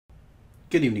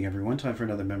Good evening, everyone. Time for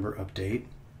another member update.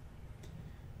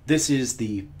 This is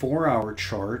the 4-hour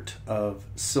chart of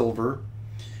silver,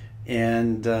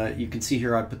 and you can see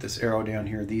here I put this arrow down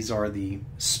here. These are the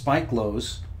spike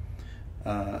lows.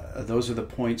 Those are the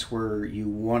points where you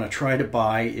want to try to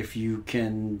buy if you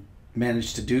can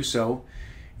manage to do so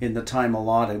in the time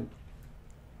allotted.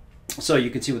 So you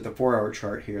can see with the 4-hour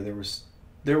chart here,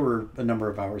 there were a number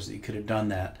of hours that you could have done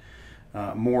that.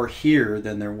 More here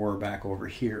than there were back over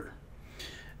here.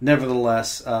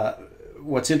 Nevertheless,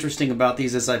 what's interesting about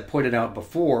these, as I pointed out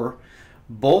before,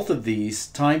 both of these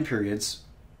time periods,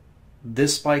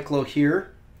 this spike low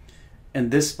here and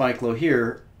this spike low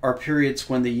here, are periods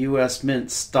when the U.S.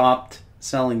 Mint stopped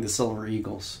selling the Silver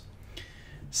Eagles.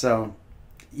 So,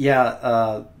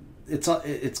 yeah,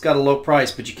 it's got a low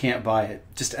price, but you can't buy it.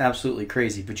 Just absolutely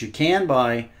crazy. But you can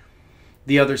buy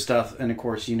the other stuff, and of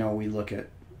course, you know, we look at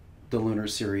the Lunar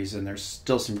Series, and there's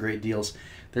still some great deals.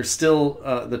 There's still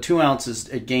the 2 ounces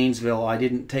at Gainesville. I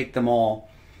didn't take them all,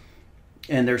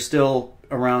 and they're still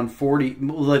around 40.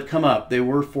 Well, they've come up. They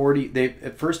were 40.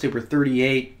 At first they were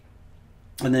 38,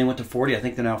 and then they went to 40. I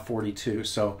think they're now 42.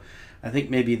 So I think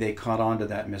maybe they caught on to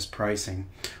that mispricing.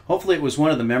 Hopefully it was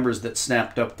one of the members that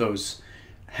snapped up those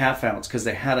half ounce, because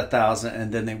they had 1,000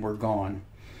 and then they were gone.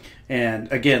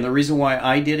 And again, the reason why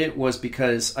I did it was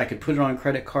because I could put it on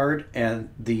credit card, and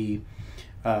the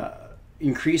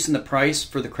increase in the price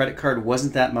for the credit card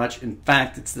wasn't that much. In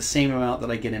fact, it's the same amount that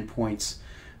I get in points.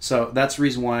 So that's the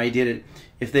reason why I did it.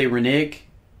 If they renege,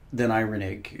 then I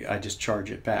renege. I just charge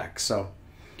it back. So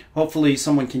hopefully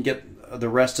someone can get the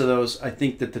rest of those. I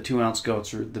think that the 2 ounce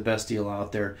goats are the best deal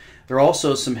out there. There are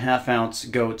also some half ounce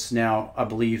goats now, I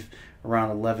believe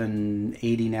around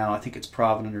 1180 now. I think it's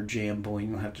Provident or JM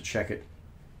Bullion. You'll have to check it.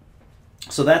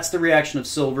 So that's the reaction of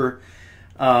silver.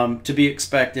 To be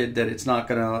expected that it's not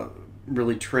going to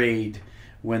really trade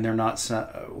when they're not,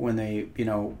 when they, you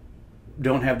know,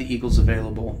 don't have the Eagles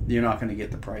available. You're not going to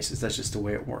get the prices. That's just the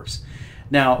way it works.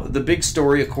 Now the big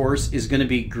story, of course, is going to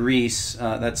be Greece.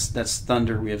 That's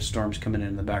thunder. We have storms coming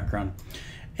in the background,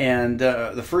 and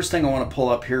the first thing I want to pull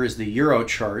up here is the Euro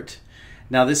chart.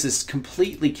 Now this is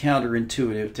completely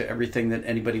counterintuitive to everything that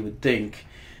anybody would think.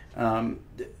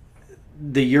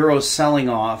 The Euro selling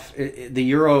off. The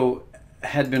Euro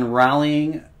had been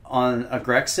rallying on a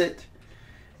Grexit,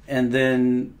 and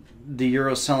then the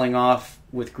Euro selling off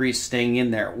with Greece staying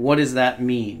in there. What does that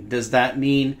mean? Does that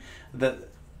mean that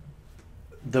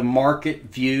the market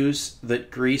views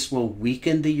that Greece will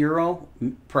weaken the Euro?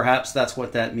 Perhaps that's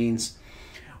what that means.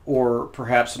 Or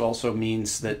perhaps it also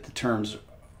means that the terms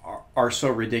are so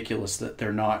ridiculous that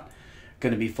they're not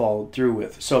going to be followed through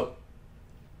with. So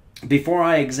before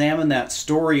I examine that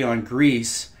story on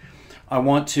Greece, I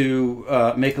want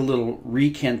to make a little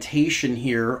recantation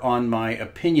here on my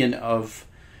opinion of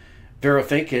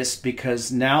Varoufakis,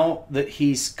 because now that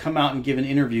he's come out and given an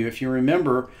interview, if you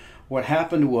remember, what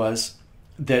happened was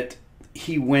that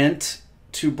he went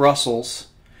to Brussels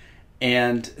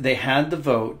and they had the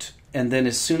vote, and then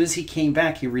as soon as he came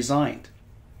back, he resigned.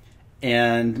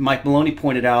 And Mike Maloney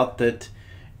pointed out that,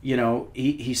 you know,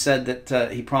 he said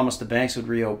that he promised the banks would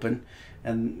reopen,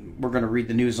 and we're going to read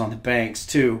the news on the banks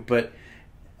too, but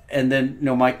and then,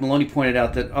 no, Mike Maloney pointed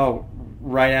out that, oh,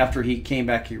 right after he came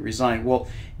back, he resigned. Well,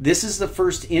 this is the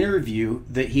first interview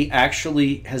that he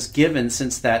actually has given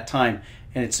since that time,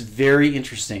 and it's very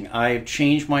interesting. I've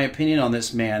changed my opinion on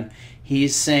this man.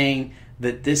 He's saying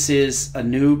that this is a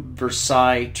new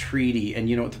Versailles Treaty, and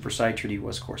you know what the Versailles Treaty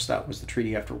was, of course. That was the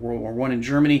treaty after World War I in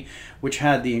Germany, which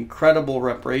had the incredible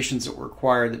reparations that were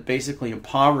required, that basically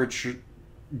impoverished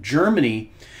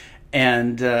Germany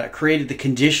and created the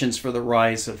conditions for the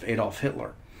rise of Adolf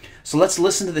Hitler. So let's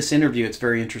listen to this interview. It's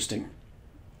very interesting.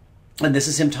 And this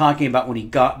is him talking about when he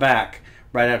got back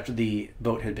right after the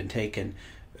vote had been taken,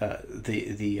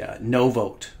 the no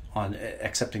vote on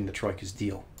accepting the Troika's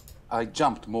deal. I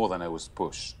jumped more than I was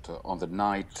pushed. On the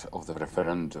night of the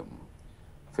referendum,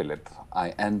 Philip,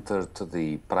 I entered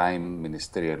the Prime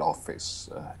Ministerial office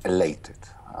elated.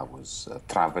 I was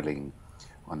traveling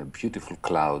on a beautiful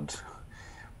cloud,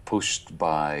 pushed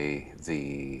by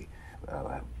the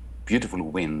beautiful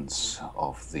winds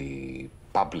of the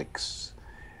public's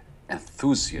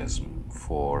enthusiasm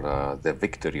for the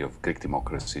victory of Greek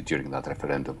democracy during that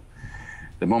referendum.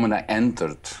 The moment I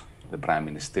entered the Prime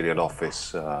Ministerial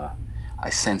office, I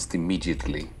sensed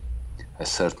immediately a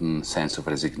certain sense of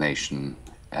resignation,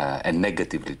 a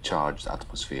negatively charged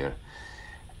atmosphere.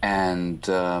 And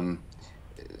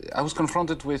I was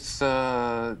confronted with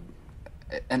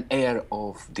an air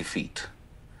of defeat,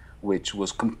 which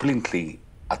was completely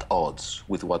at odds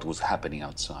with what was happening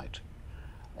outside.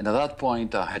 And at that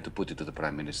point, I had to put it to the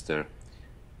Prime Minister,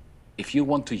 if you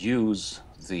want to use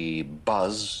the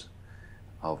buzz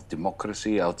of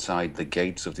democracy outside the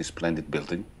gates of this splendid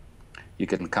building, you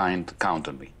can count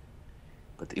on me.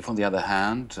 But if, on the other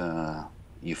hand,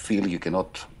 you feel you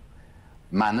cannot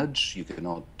manage, you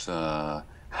cannot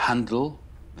handle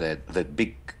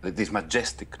this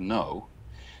majestic no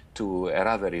to a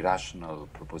rather irrational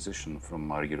proposition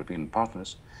from our European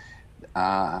partners,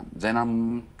 then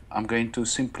I'm going to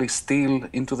simply steal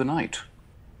into the night.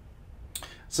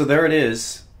 So there it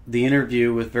is, the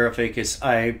interview with Varoufakis.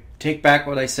 I take back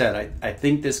what I said. I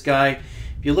think this guy,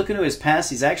 if you look into his past,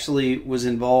 he's actually was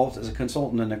involved as a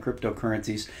consultant in the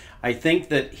cryptocurrencies. I think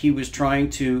that he was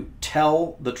trying to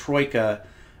tell the Troika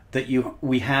that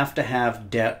we have to have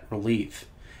debt relief.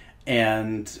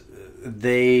 And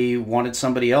they wanted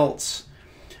somebody else.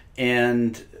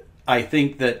 And I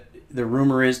think that the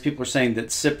rumor is, people are saying that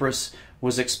Tsipras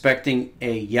was expecting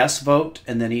a yes vote,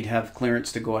 and then he'd have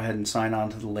clearance to go ahead and sign on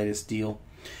to the latest deal.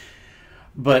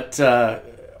 But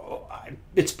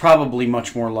it's probably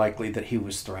much more likely that he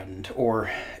was threatened,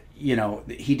 or, you know,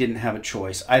 he didn't have a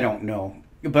choice. I don't know.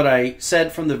 But I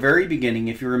said from the very beginning,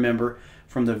 if you remember,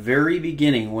 from the very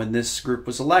beginning when this group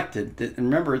was elected, and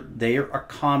remember, they are a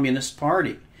communist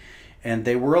party, and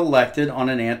they were elected on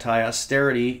an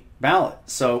anti-austerity ballot.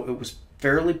 So it was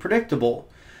fairly predictable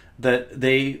that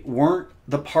they weren't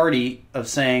the party of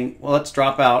saying, well, let's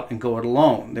drop out and go it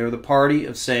alone. They were the party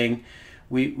of saying,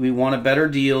 we want a better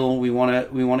deal, we want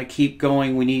to keep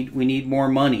going, we need more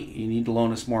money, you need to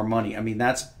loan us more money. I mean,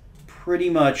 that's pretty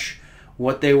much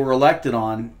what they were elected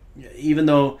on, even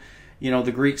though, you know,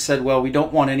 the Greeks said, well, we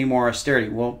don't want any more austerity.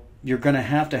 Well, you're going to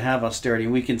have austerity.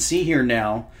 And we can see here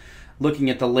now, looking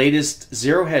at the latest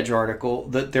Zero Hedge article,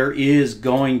 that there is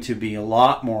going to be a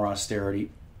lot more austerity.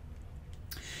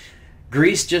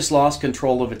 Greece just lost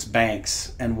control of its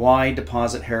banks, and why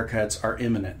deposit haircuts are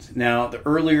imminent. Now, the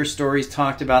earlier stories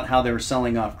talked about how they were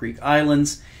selling off Greek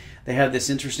islands. They have this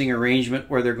interesting arrangement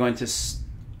where they're going to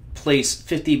place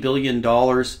 $50 billion.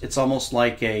 It's almost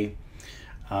like a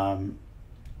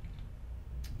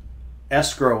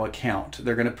escrow account.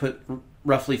 They're going to put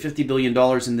roughly $50 billion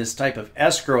in this type of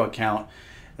escrow account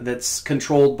that's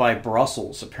controlled by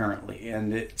Brussels, apparently.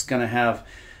 And it's going to have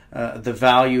the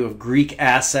value of Greek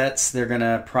assets. They're going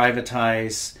to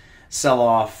privatize, sell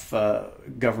off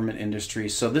government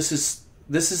industries. So this is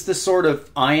the sort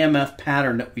of IMF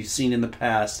pattern that we've seen in the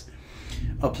past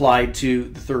applied to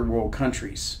the third world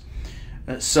countries.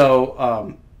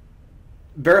 So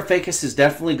Varoufakis has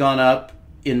definitely gone up,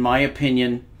 in my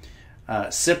opinion.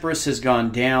 Tsipras has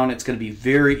gone down. It's going to be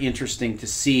very interesting to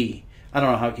see. I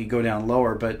don't know how he could go down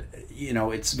lower, but you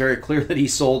know, it's very clear that he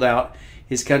sold out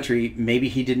his country. Maybe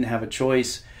he didn't have a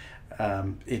choice.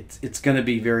 It's going to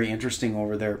be very interesting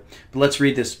over there. But let's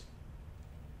read this.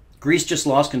 Greece just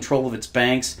lost control of its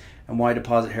banks, and why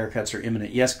deposit haircuts are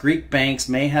imminent. Yes, Greek banks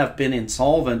may have been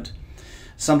insolvent,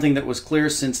 something that was clear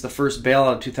since the first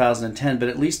bailout of 2010, but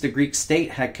at least the Greek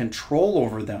state had control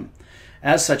over them.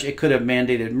 As such, it could have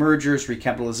mandated mergers,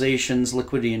 recapitalizations,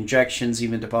 liquidity injections,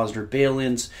 even depositor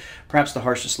bail-ins. Perhaps the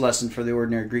harshest lesson for the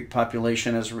ordinary Greek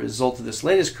population as a result of this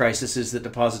latest crisis is that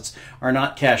deposits are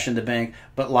not cash in the bank,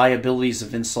 but liabilities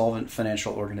of insolvent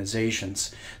financial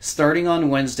organizations. Starting on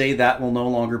Wednesday, that will no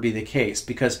longer be the case,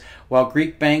 because while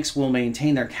Greek banks will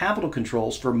maintain their capital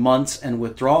controls for months and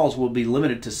withdrawals will be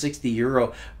limited to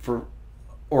 €60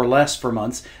 or less for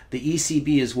months, the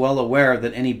ECB is well aware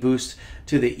that any boost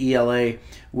to the ELA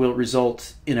will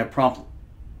result in a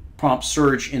prompt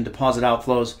surge in deposit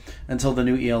outflows until the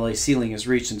new ELA ceiling is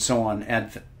reached, and so on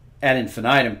ad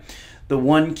infinitum. The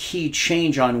one key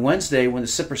change on Wednesday, when the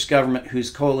Tsipras government, whose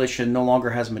coalition no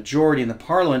longer has a majority in the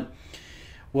parliament,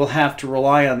 will have to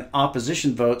rely on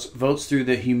opposition votes through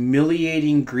the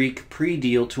humiliating Greek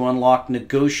pre-deal to unlock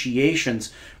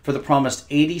negotiations for the promised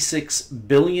 86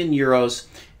 billion euros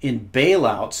in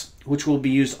bailouts, which will be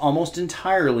used almost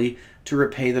entirely to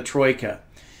repay the Troika,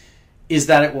 is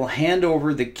that it will hand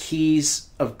over the keys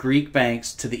of Greek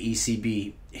banks to the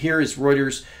ECB. Here is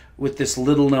Reuters with this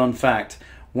little-known fact.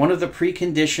 One of the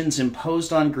preconditions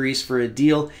imposed on Greece for a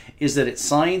deal is that it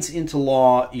signs into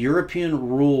law European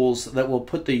rules that will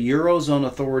put the Eurozone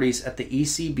authorities at the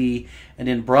ECB and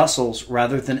in Brussels,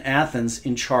 rather than Athens,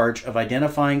 in charge of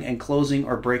identifying and closing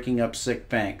or breaking up sick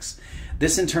banks.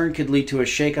 This in turn could lead to a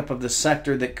shakeup of the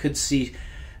sector that could see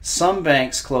some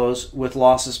banks close, with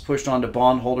losses pushed onto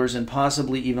bondholders and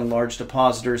possibly even large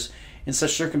depositors. In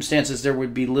such circumstances, there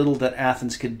would be little that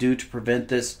Athens could do to prevent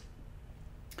this.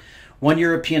 One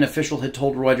European official had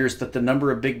told Reuters that the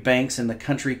number of big banks in the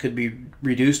country could be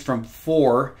reduced from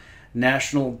 4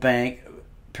 national bank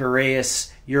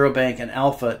Piraeus, Eurobank, and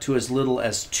Alpha to as little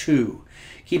as 2.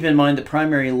 Keep in mind the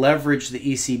primary leverage the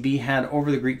ECB had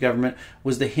over the Greek government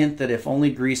was the hint that if only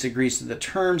Greece agrees to the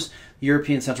terms, the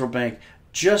European Central Bank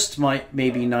just might may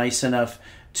be nice enough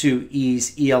to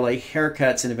ease ELA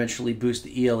haircuts and eventually boost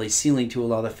the ELA ceiling to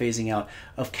allow the phasing out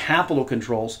of capital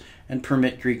controls and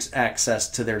permit Greeks access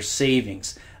to their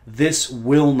savings. This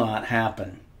will not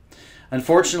happen.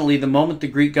 Unfortunately, the moment the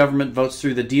Greek government votes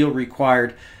through the deal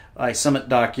required by Summit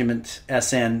Document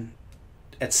SN,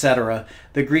 etc.,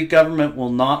 the Greek government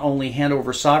will not only hand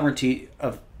over sovereignty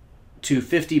to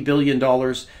 $50 billion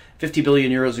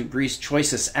in Greece's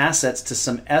choicest assets to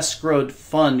some escrowed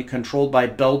fund controlled by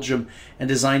Belgium and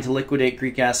designed to liquidate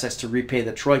Greek assets to repay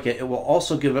the Troika. It will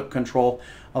also give up control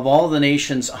of all of the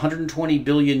nation's 120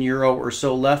 billion euro or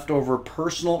so leftover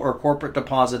personal or corporate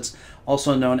deposits,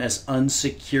 also known as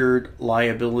unsecured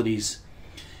liabilities.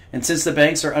 And since the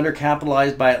banks are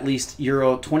undercapitalized by at least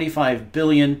euro 25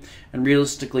 billion and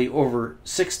realistically over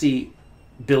 60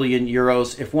 billion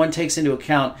euros, if one takes into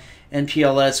account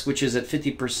NPLs, which is at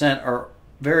 50%, are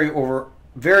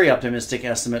very optimistic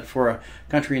estimate for a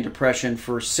country in depression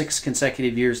for 6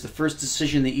 consecutive years. The first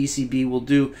decision the ECB will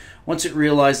do once it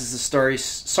realizes the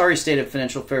sorry state of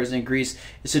financial affairs in Greece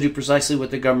is to do precisely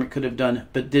what the government could have done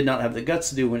but did not have the guts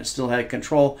to do when it still had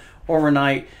control.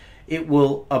 Overnight, it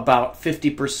will about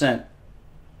 50%.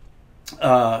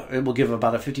 It will give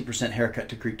about a 50% haircut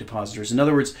to Greek depositors. In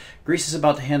other words, Greece is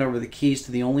about to hand over the keys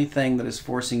to the only thing that is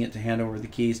forcing it to hand over the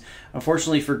keys.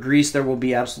 Unfortunately for Greece, there will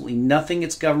be absolutely nothing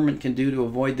its government can do to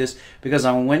avoid this, because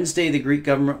on Wednesday, the Greek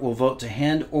government will vote to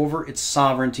hand over its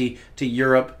sovereignty to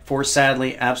Europe for,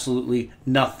 sadly, absolutely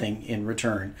nothing in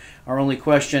return. Our only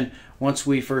question, once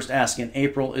we first ask in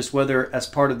April, is whether, as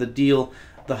part of the deal,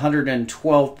 the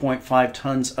 112.5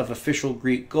 tons of official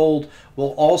Greek gold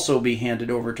will also be handed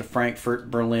over to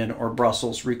Frankfurt, Berlin, or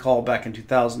Brussels. Recall back in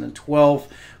 2012,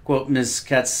 quote, Ms.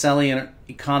 Katseli, an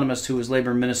economist who was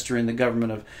labor minister in the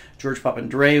government of George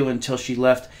Papandreou until she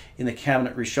left in the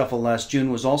cabinet reshuffle last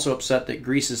June, was also upset that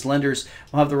Greece's lenders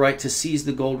will have the right to seize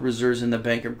the gold reserves in the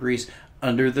Bank of Greece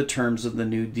under the terms of the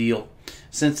New Deal.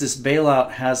 Since this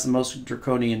bailout has the most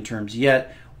draconian terms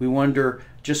yet, we wonder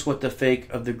just what the fate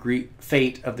of the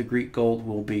Greek gold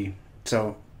will be.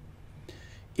 So,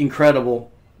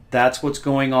 incredible. That's what's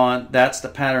going on. That's the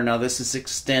pattern. Now, this is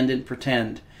extend and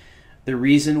pretend. The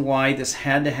reason why this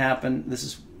had to happen, this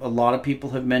is a lot of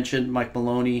people have mentioned, Mike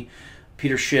Maloney,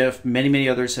 Peter Schiff, many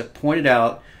others have pointed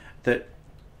out that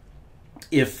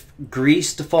if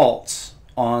Greece defaults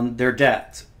on their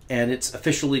debt, and it's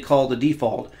officially called a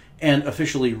default, and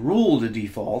officially ruled a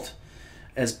default,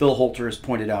 as Bill Holter has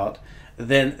pointed out,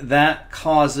 then that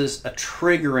causes a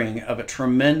triggering of a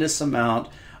tremendous amount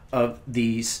of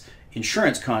these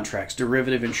insurance contracts,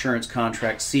 derivative insurance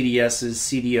contracts, CDSs,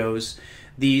 CDOs.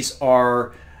 These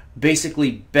are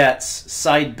basically bets,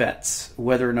 side bets,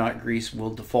 whether or not Greece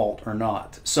will default or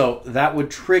not. So that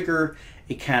would trigger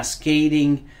a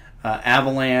cascading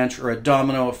avalanche or a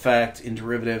domino effect in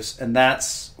derivatives, and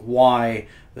that's why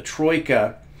the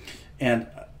Troika, and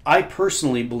I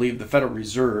personally believe the Federal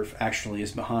Reserve actually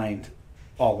is behind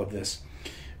all of this,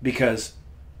 because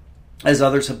as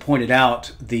others have pointed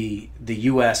out, the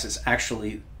U.S.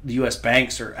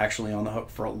 banks are actually on the hook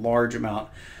for a large amount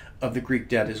of the Greek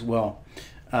debt as well.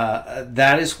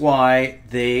 That is why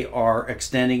they are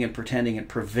extending and pretending and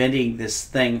preventing this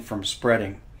thing from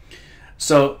spreading.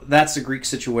 So that's the Greek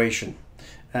situation.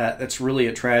 That's really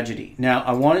a tragedy. Now,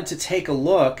 I wanted to take a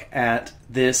look at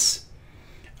this.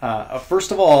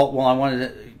 First of all, I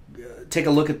wanted to take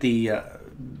a look at the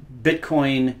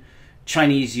Bitcoin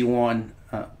Chinese yuan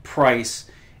price.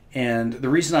 And the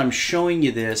reason I'm showing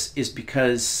you this is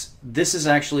because this is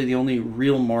actually the only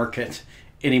real market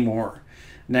anymore.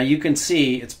 Now you can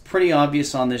see, it's pretty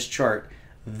obvious on this chart,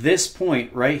 this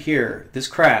point right here, this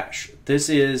crash, this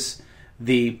is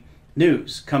the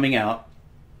news coming out.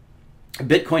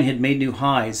 Bitcoin had made new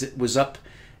highs. It was up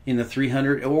in the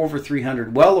 300, over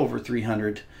 300, well over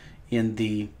 300 in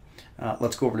the,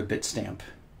 let's go over to Bitstamp.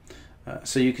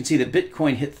 So you can see that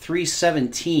Bitcoin hit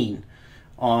 317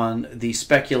 on the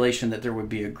speculation that there would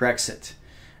be a Grexit.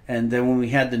 And then when we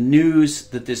had the news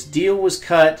that this deal was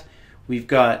cut, we've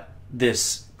got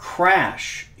this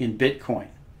crash in Bitcoin.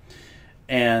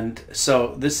 And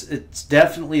so it's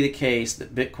definitely the case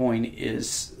that Bitcoin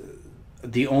is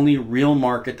the only real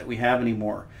market that we have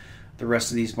anymore. The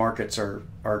rest of these markets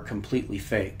are completely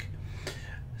fake.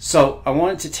 So I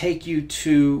wanted to take you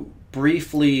to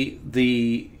briefly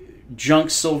the junk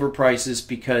silver prices,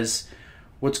 because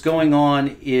what's going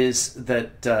on is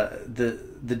that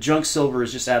the junk silver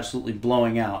is just absolutely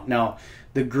blowing out. Now,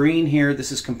 The green here,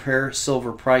 this is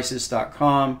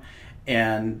comparesilverprices.com,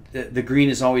 and the green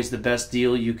is always the best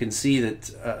deal. You can see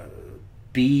that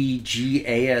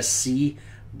BGASC,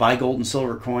 buy gold and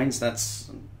silver coins, that's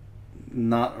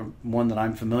not one that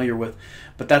I'm familiar with,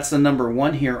 but that's the number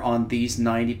one here on these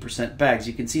 90% bags.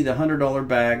 You can see the $100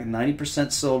 bag,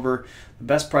 90% silver. The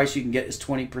best price you can get is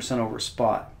 20% over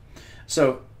spot.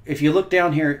 So if you look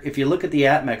down here, if you look at the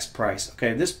ATMEX price,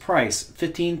 okay, this price,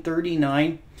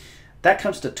 $15.39, that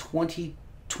comes to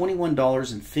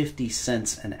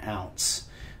 $21.50 an ounce.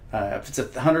 If it's a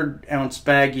 100-ounce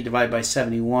bag, you divide by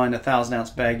 71. A 1,000-ounce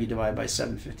bag, you divide by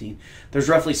 715. There's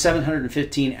roughly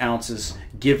 715 ounces,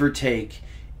 give or take,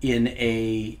 in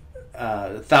a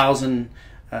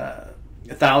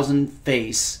 $1,000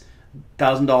 face,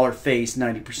 $1,000 face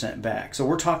 90% bag. So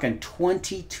we're talking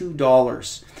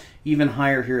 $22, even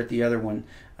higher here at the other one.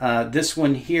 This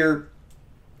one here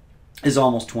is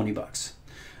almost 20 bucks.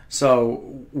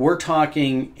 So we're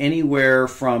talking anywhere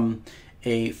from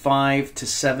a $5 to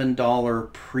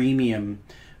 $7 premium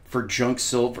for junk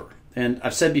silver. And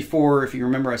I've said before, if you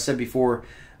remember, I said before,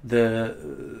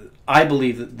 I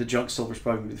believe that the junk silver is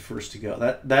probably going to be the first to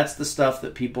go. That's the stuff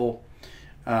that people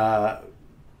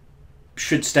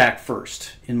should stack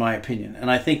first, in my opinion.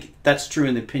 And I think that's true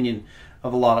in the opinion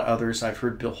of a lot of others. I've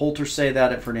heard Bill Holter say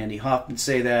that. I've heard Andy Hoffman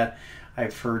say that.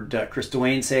 I've heard Chris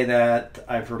Duane say that.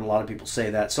 I've heard a lot of people say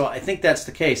that. So I think that's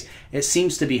the case. It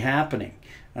seems to be happening.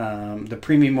 The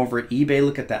premium over at eBay,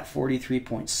 look at that,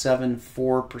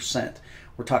 43.74%.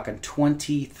 We're talking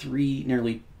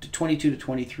nearly $22 to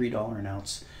 $23 an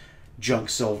ounce junk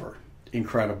silver.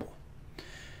 Incredible.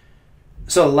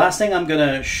 So the last thing I'm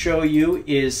going to show you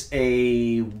is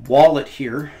a wallet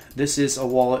here. This is a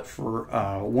wallet for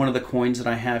one of the coins that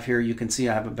I have here. You can see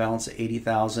I have a balance of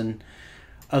 80,000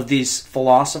 of these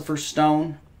Philosopher's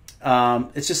Stone.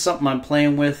 It's just something I'm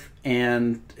playing with,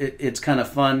 and it's kind of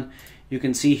fun. You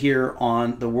can see here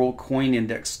on the World Coin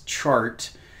Index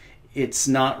chart, it's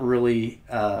not really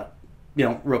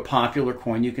real popular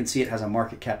coin. You can see it has a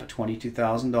market cap of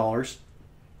 $22,000,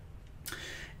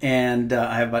 and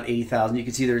I have about 80,000. You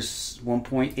can see there's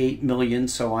 1.8 million,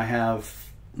 so I have,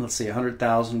 let's see,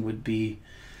 100,000 would be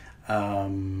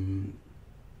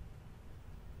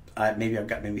maybe I've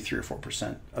got maybe 3 or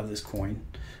 4% of this coin,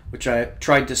 which I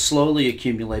tried to slowly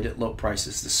accumulate at low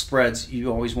prices. The spreads, you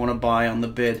always want to buy on the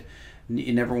bid.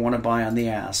 You never want to buy on the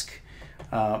ask.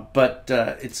 But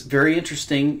it's very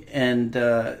interesting, and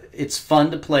it's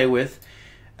fun to play with.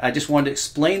 I just wanted to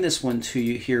explain this one to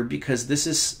you here because this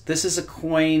is a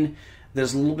coin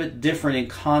that's a little bit different in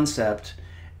concept,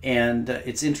 and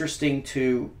it's interesting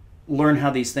to learn how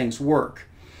these things work.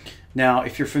 Now,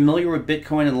 if you're familiar with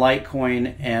Bitcoin and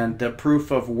Litecoin and the proof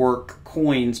of work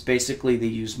coins, basically they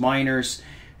use miners,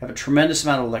 have a tremendous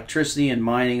amount of electricity and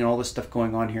mining and all this stuff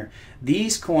going on here.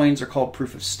 These coins are called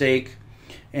proof of stake,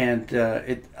 and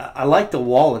I like the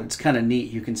wallet. It's kind of neat.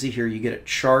 You can see here you get a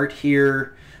chart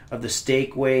here of the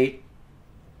stake weight,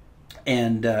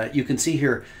 and you can see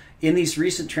here in these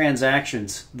recent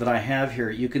transactions that I have here,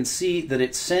 you can see that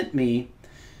it sent me,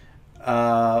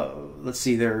 let's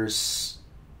see, there's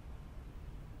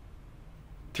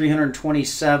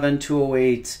 327,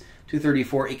 208,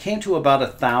 234. It came to about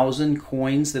 1,000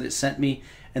 coins that it sent me,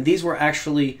 and these were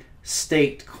actually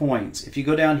staked coins. If you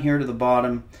go down here to the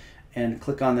bottom and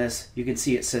click on this, you can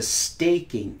see it says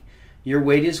staking. Your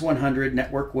weight is 100,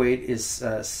 network weight is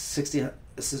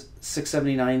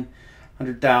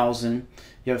 679,000.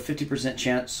 You have a 50%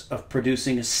 chance of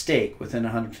producing a stake within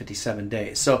 157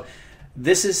 days. So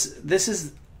this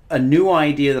is a new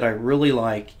idea that I really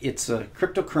like. It's a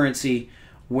cryptocurrency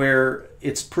where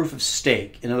it's proof of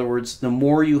stake. In other words, the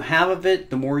more you have of it,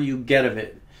 the more you get of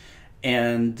it.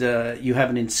 And you have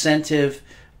an incentive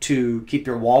to keep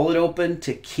your wallet open,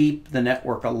 to keep the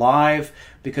network alive,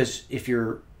 because if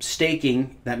you're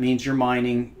staking, that means you're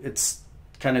mining. It's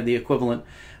kind of the equivalent.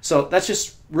 So that's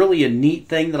just really a neat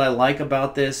thing that I like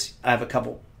about this. I have a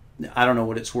couple, I don't know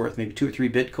what it's worth, maybe 2 or 3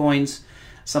 Bitcoins,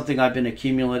 something I've been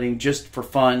accumulating just for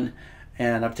fun,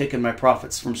 and I've taken my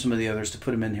profits from some of the others to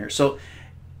put them in here. So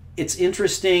it's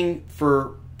interesting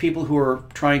for people who are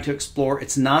trying to explore.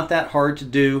 It's not that hard to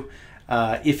do.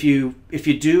 If you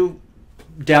do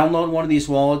download one of these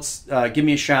wallets, give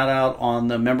me a shout out on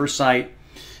the member site,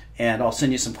 and I'll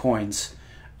send you some coins.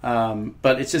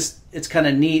 But it's kind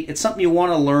of neat. It's something you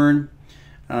want to learn.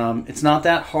 It's not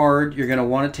that hard. You're going to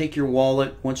want to take your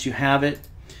wallet once you have it,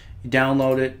 you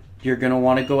download it. You're going to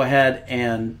want to go ahead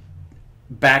and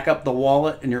back up the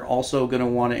wallet, and you're also going to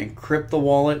want to encrypt the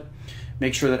wallet.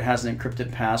 Make sure that it has an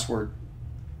encrypted password,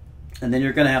 and then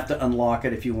you're going to have to unlock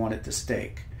it if you want it to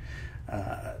stake.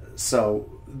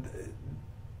 So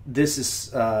this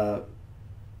is, yeah,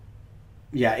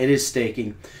 it is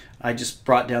staking. I just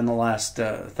brought down the last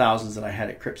thousands that I had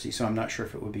at Cryptsy, so I'm not sure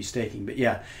if it would be staking. But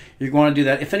yeah, you're going to do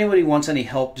that. If anybody wants any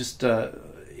help, just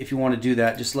if you want to do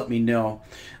that, just let me know.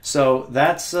 So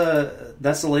that's the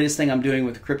latest thing I'm doing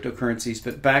with the cryptocurrencies.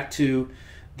 But back to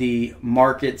the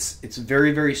markets, it's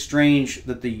very, very strange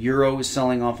that the euro is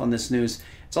selling off on this news.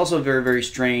 It's also very, very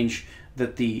strange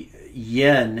that the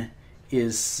yen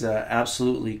is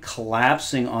absolutely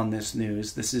collapsing on this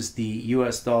news. This is the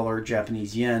US dollar,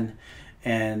 Japanese yen.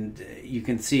 And you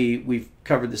can see, we've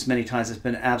covered this many times, it's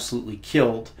been absolutely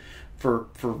killed for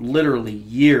literally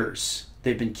years.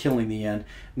 They've been killing the yen.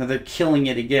 Now they're killing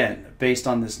it again based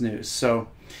on this news. So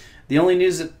the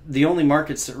only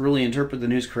markets that really interpret the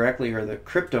news correctly are the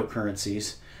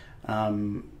cryptocurrencies.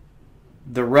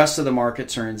 The rest of the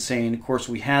markets are insane. Of course,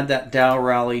 we had that Dow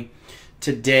rally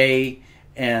today,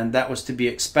 and that was to be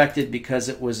expected because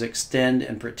it was extend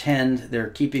and pretend. They're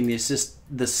keeping the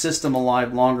system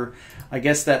alive longer. I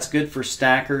guess that's good for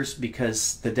stackers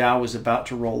because the Dow was about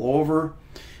to roll over,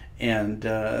 and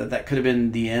that could have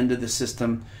been the end of the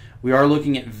system. We are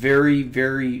looking at very,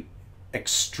 very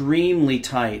extremely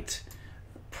tight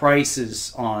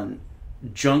prices on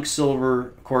junk silver.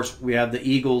 Of course, we have the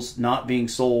Eagles not being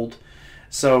sold,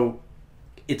 so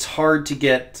it's hard to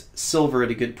get silver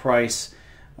at a good price.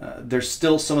 There's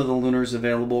still some of the lunars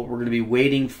available. We're going to be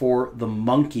waiting for the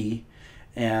monkey,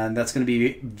 and that's going to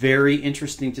be very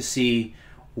interesting to see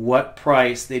what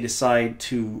price they decide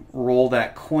to roll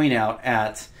that coin out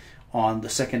at on the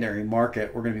secondary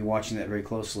market. We're going to be watching that very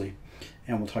closely,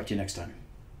 and we'll talk to you next time.